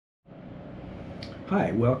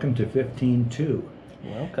Hi, welcome to 15.2.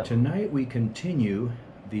 Welcome. Tonight we continue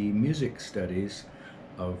the music studies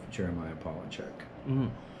of Jeremiah Polachek.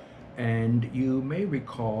 And you may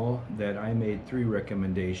recall that I made 3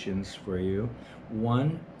 recommendations for you.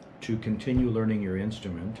 1, to continue learning your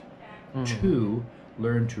instrument. 2,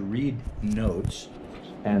 learn to read notes.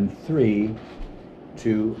 And 3,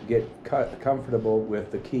 to get comfortable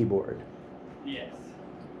with the keyboard. Yes.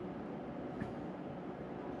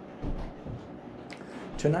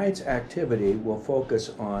 Tonight's activity will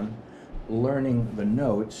focus on learning the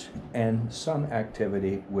notes and some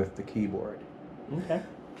activity with the keyboard. Okay.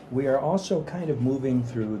 We are also kind of moving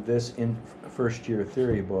through this in first year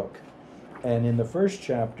theory book, and in the first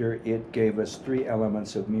chapter it gave us 3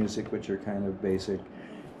 elements of music which are kind of basic: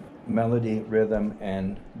 melody, rhythm,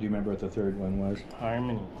 and do you remember what the third one was?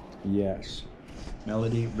 Harmony. Yes,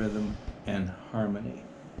 melody, rhythm, and harmony.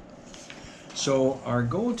 So our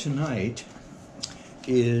goal tonight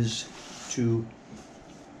is to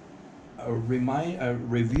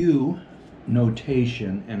review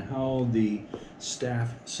notation and how the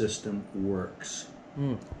staff system works.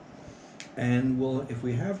 And if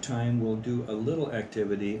we have time, we'll do a little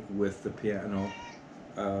activity with the piano,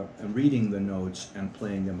 and reading the notes and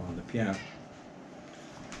playing them on the piano.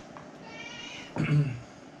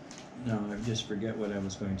 No, I just forget what I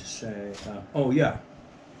was going to say. Oh yeah.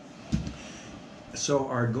 So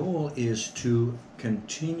our goal is to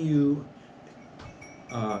continue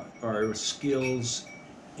our skills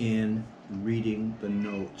in reading the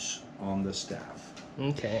notes on the staff.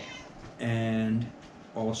 Okay. And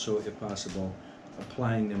also, if possible,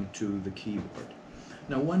 applying them to the keyboard.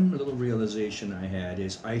 Now, one little realization I had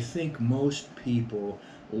is I think most people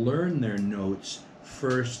learn their notes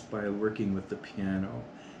first by working with the piano,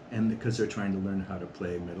 and because they're trying to learn how to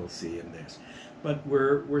play middle C and this. But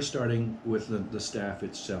we're starting with the staff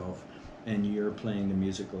itself, and you're playing the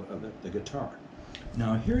musical of the guitar.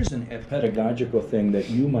 Now here's a pedagogical thing that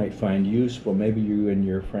you might find useful. Maybe you and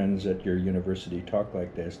your friends at your university talk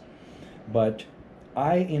like this. But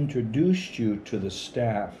I introduced you to the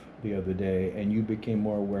staff the other day, and you became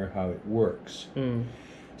more aware how it works.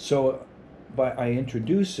 So I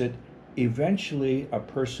introduce it. Eventually a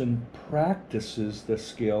person practices the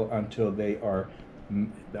skill until they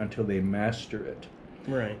master it.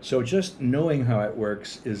 Right. So just knowing how it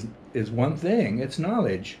works is one thing. It's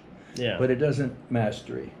knowledge. Yeah. But it doesn't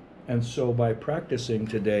mastery. And so by practicing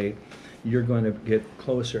today, you're going to get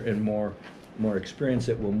closer and more experience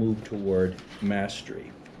that will move toward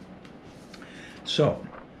mastery. So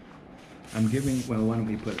I'm giving, well, why don't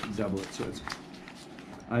we double it? So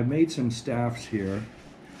I've made some staffs here,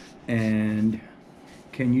 and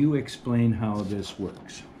can you explain how this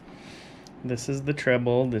works? This is the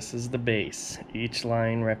treble, this is the bass. Each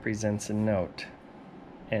line represents a note,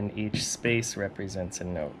 and each space represents a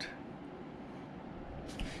note.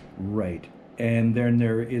 Right. And then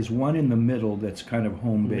there is one in the middle that's kind of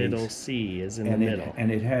home base. Middle C is in the middle.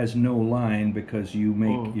 And it has no line because you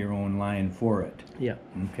make your own line for it. Yeah.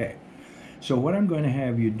 Okay. So what I'm going to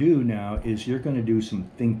have you do now is you're going to do some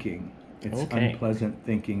thinking. It's unpleasant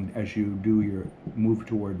thinking as you do your move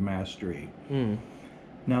toward mastery.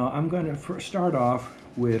 Now I'm going to start off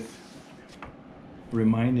with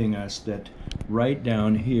reminding us that right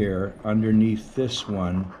down here underneath this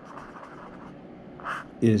one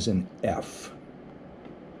is an F.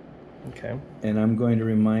 Okay. And I'm going to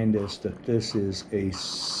remind us that this is a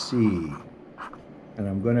C. And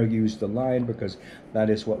I'm going to use the line because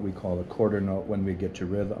that is what we call a quarter note when we get to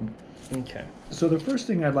rhythm. Okay. So the first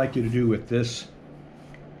thing I'd like you to do with this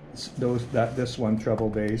one treble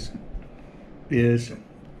bass is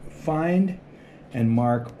find and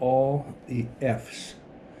mark all the F's.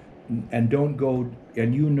 And don't go,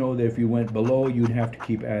 and you know that if you went below, you'd have to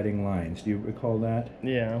keep adding lines. Do you recall that?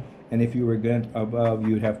 Yeah. And if you were above,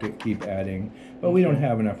 you'd have to keep adding. But we don't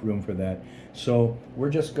have enough room for that. So we're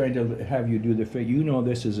just going to have you do you know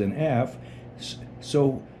this is an F.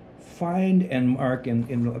 So find and mark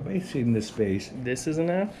basically in this space. This is an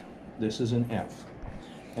F? This is an F.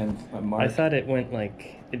 And mark. I thought it went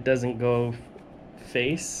like, it doesn't go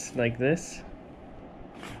face like this?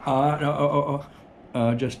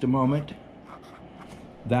 Just a moment.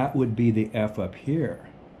 That would be the F up here.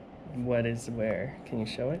 What is where? Can you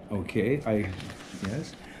show it? Okay,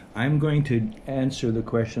 yes. I'm going to answer the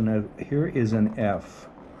question of, here is an F.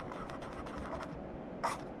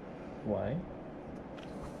 Why?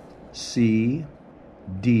 C,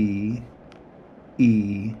 D,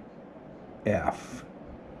 E, F.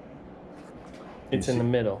 It's in the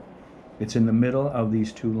middle. It's in the middle of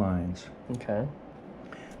these 2 lines. Okay.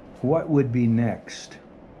 What would be next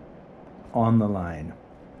on the line?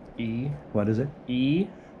 E. What is it? E.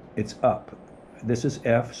 It's up. This is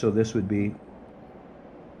F, so this would be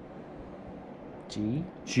G.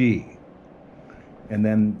 G. And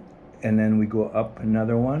then we go up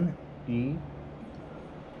another one. E.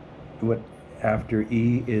 What after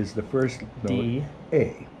E is the first note? D.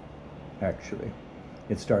 A. Actually,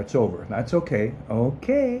 it starts over. That's okay.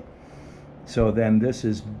 Okay. So then this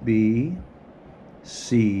is B,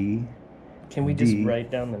 C. Can we just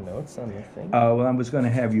write down the notes on the thing? Well, I was going to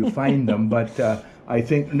have you find them, but I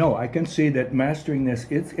think no. I can see that mastering this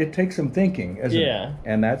it takes some thinking, isn't it?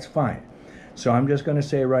 And that's fine. So I'm just going to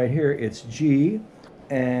say right here it's G,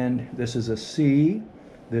 and this is a C,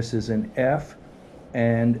 this is an F,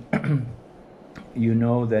 and you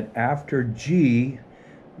know that after G,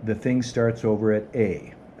 the thing starts over at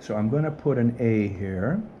A. So I'm going to put an A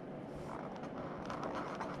here,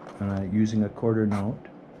 using a quarter note.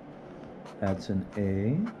 That's an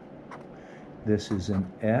A. This is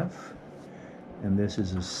an F, and this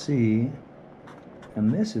is a C,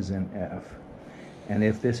 and this is an F. And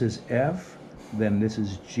if this is F, then this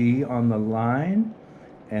is G on the line,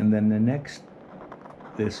 and then the next,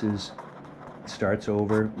 starts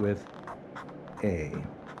over with A.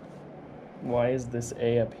 Why is this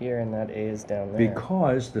A up here and that A is down there?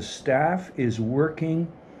 Because the staff is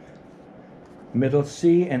working middle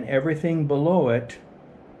C, and everything below it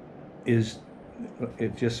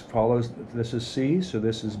just follows. This is C, so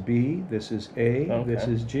this is B, this is A, this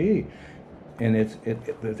is G, and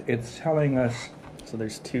it's telling us. So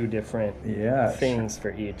there's two different things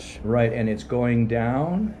for each. Right, and it's going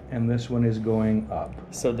down, and this one is going up.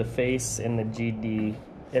 So the face in the GD,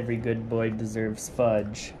 every good boy deserves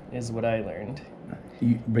fudge, is what I learned.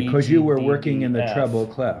 Because you were working in the treble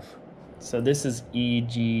clef. So this is E,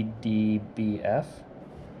 G, D, B, F?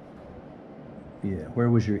 Yeah, where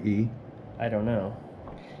was your E? I don't know.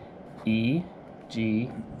 E, G,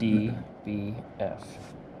 D, B, F.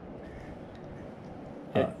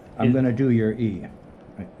 I'm going to do your E.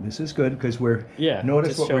 This is good because we're.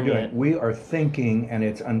 Notice what we're doing. We are thinking, and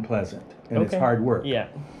it's unpleasant, and it's hard work. Yeah.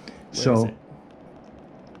 So.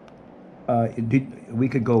 We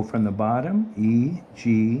could go from the bottom. E,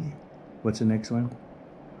 G. What's the next one?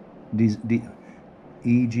 D.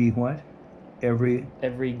 E, G. What? Every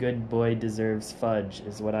good boy deserves fudge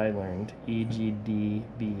is what I learned. E, G, D,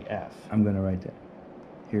 B, F. I'm going to write that.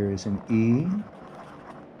 Here is an E.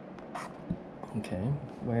 Okay,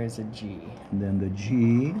 where is a G? And then the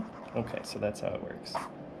G. Okay, so that's how it works.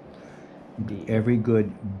 D. Every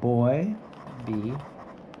good boy. B.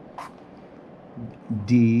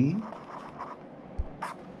 D.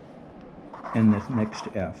 And the next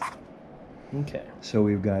F. Okay. So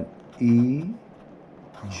we've got E,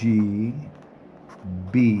 G,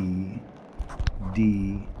 B,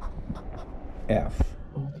 D, F.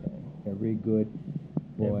 Okay. Every good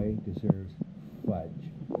boy deserves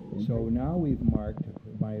fudge. So now we've marked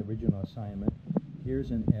my original assignment.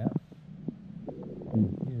 Here's an F,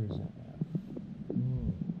 and here's an F.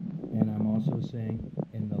 And I'm also saying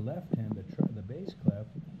in the left hand, the bass clef,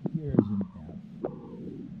 here's an F.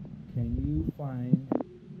 Can you find,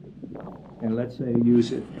 and let's say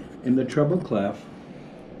use it, in the treble clef,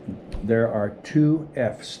 there are two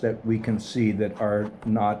Fs that we can see that are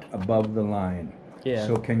not above the line. Yeah.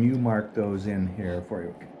 So can you mark those in here for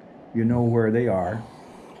you? You know where they are.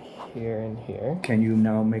 Here and here. Can you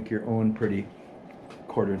now make your own pretty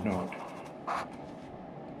quartered note?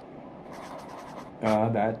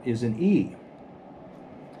 That is an E.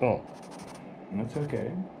 Oh. That's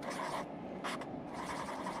okay.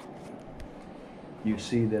 You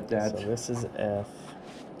see that's... So this is F,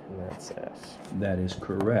 and that's F. That is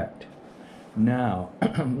correct. Now,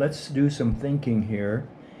 let's do some thinking here.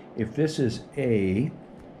 If this is A,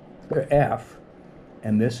 or F,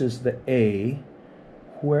 and this is the A,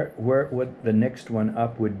 what the next one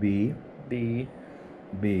up would be? B.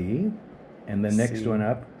 B. And the next one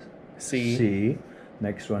up? C. C.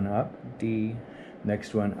 Next one up? D.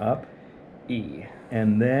 Next one up? E.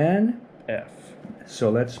 And then? F.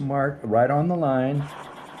 So let's mark right on the line.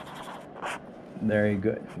 Very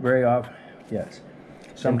good. Very off. Yes.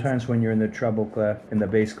 Sometimes when you're in the treble clef, in the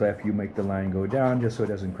bass clef, you make the line go down just so it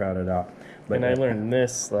doesn't crowd it out. But and I learned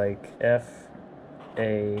this like F,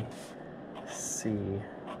 A, C,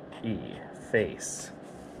 E, face.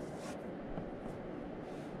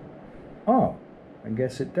 Oh, I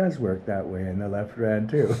guess it does work that way in the left hand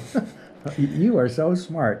too. You are so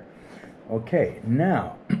smart. Okay,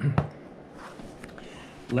 now,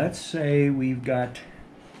 let's say we've got,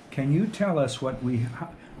 can you tell us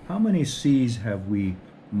how many C's have we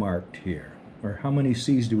marked here? Or how many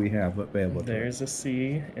C's do we have available? There's a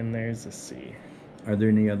C and there's a C. Are there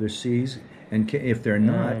any other C's? And if they're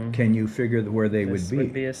not, can you figure where they would This be?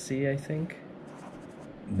 would be a C, I think.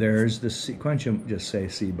 There's the C. Why don't you just say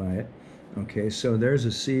C by it? Okay, so there's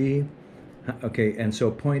a C. Okay, and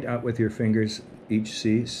so point out with your fingers each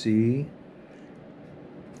C, C,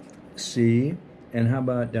 C, and how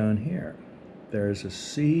about down here? There's a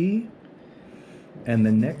C, and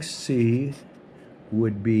the next C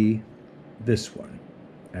would be this one.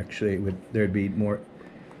 Actually, there'd be more.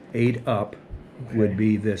 8 up would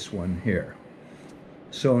be this one here.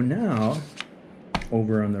 So now,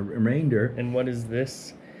 over on the remainder. And what is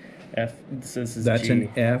this? F. So this is That's G. an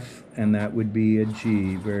F, and that would be a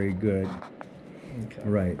G. Very good. Okay.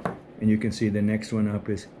 Right. And you can see the next one up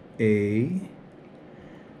is A,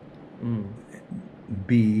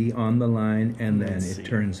 B on the line, and then C. it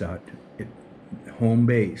turns out home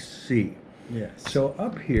base, C. Yes. So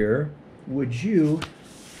up here, would you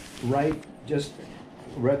write, just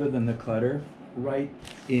rather than the clutter, write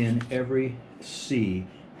in every C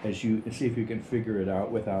as you see if you can figure it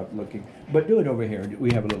out without looking. But do it over here.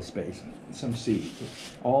 We have a little space. Some C.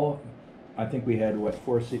 I think we had what,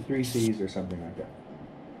 3 C's or something like that.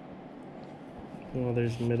 Well,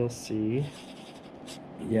 there's middle C.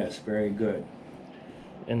 Yes, very good.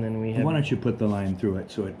 And then we have. Why don't you put the line through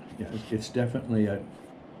it so it's definitely a,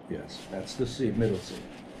 yes, that's the C, middle C.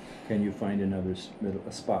 Can you find another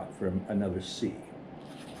a spot for another C?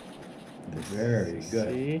 Very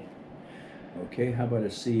good. C. Okay, how about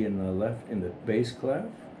a C in the left, in the bass clef?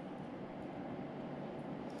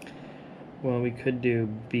 Well, we could do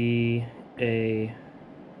B, A,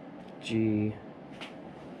 G.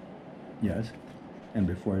 Yes. And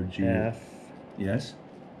before G. F. Yes.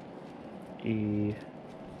 E,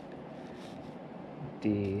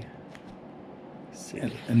 D, C.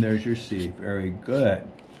 And there's your C. Very good.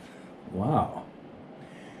 Wow.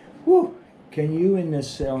 Whew. Can you, in this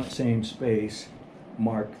same space,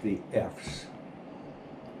 mark the F's?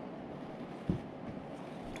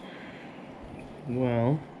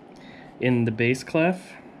 Well, in the bass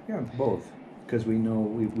clef. Yeah, both. Because we know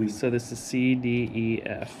we. So this is C, D, E,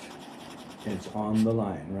 F. It's on the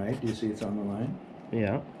line, right? Do you see it's on the line?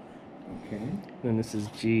 Yeah. Okay. Then this is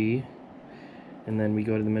G, and then we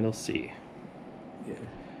go to the middle C. Yeah.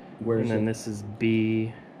 Where's And then it? this is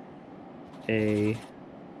B, A,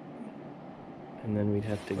 and then we'd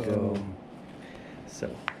have to go. So.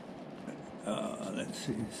 Let's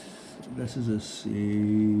see. This is a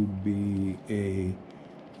C, B, A,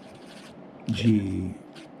 G.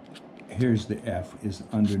 Here's the F is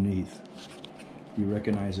underneath. You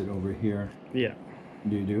recognize it over here? Yeah.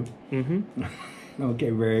 Do you do? Mm-hmm. Okay,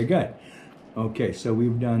 very good. Okay, so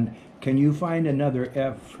we've done. Can you find another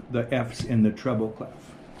F? The F's in the treble clef.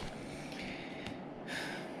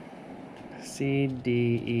 C, D,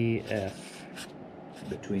 E, F.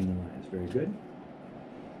 Between the lines. Very good.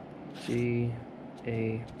 G,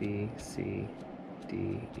 A, B, C,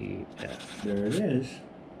 D, E, F. There it is.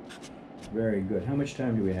 Very good. How much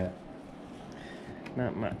time do we have?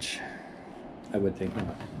 Not much. I would think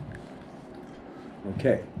not.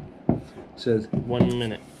 Okay. Says 1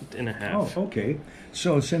 minute and a half. Oh, okay.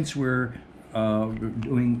 So since we're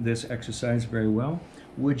doing this exercise very well,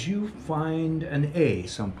 would you find an A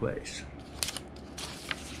someplace?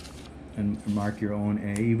 And mark your own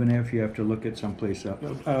A, even if you have to look at someplace else.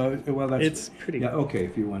 Well, that's... It's pretty Yeah, good. okay,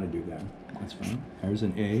 if you want to do that. That's fine. There's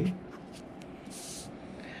an A.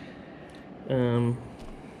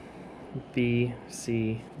 B,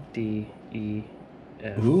 C, D, E,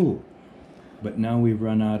 F. Ooh. But now we've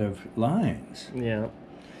run out of lines. Yeah.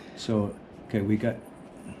 So, okay, we got...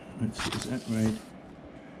 Let's see, is that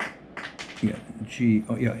right? Yeah, G...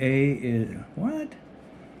 Oh, yeah, A is... What?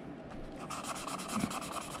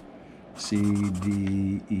 C,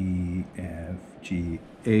 D, E, F, G.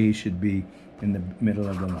 A should be in the middle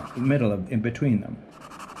of the line, in between them.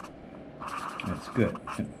 That's good.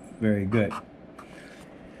 Very good.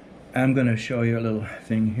 I'm going to show you a little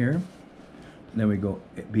thing here. Then we go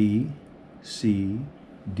B, C,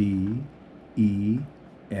 D, E,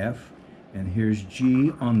 F, and here's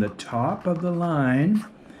G on the top of the line.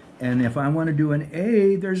 And if I want to do an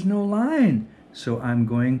A, there's no line. So I'm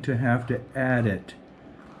going to have to add it.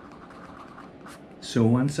 So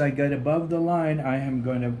once I get above the line, I had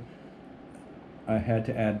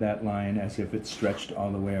to add that line as if it stretched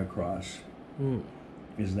all the way across.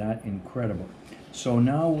 Is that incredible? So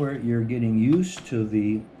now you're getting used to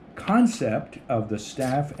the concept of the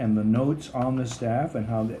staff and the notes on the staff and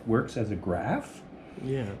how that works as a graph.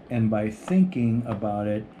 Yeah. And by thinking about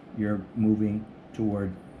it, you're moving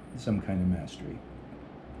toward some kind of mastery.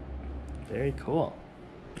 Very cool.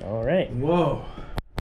 All right. Whoa.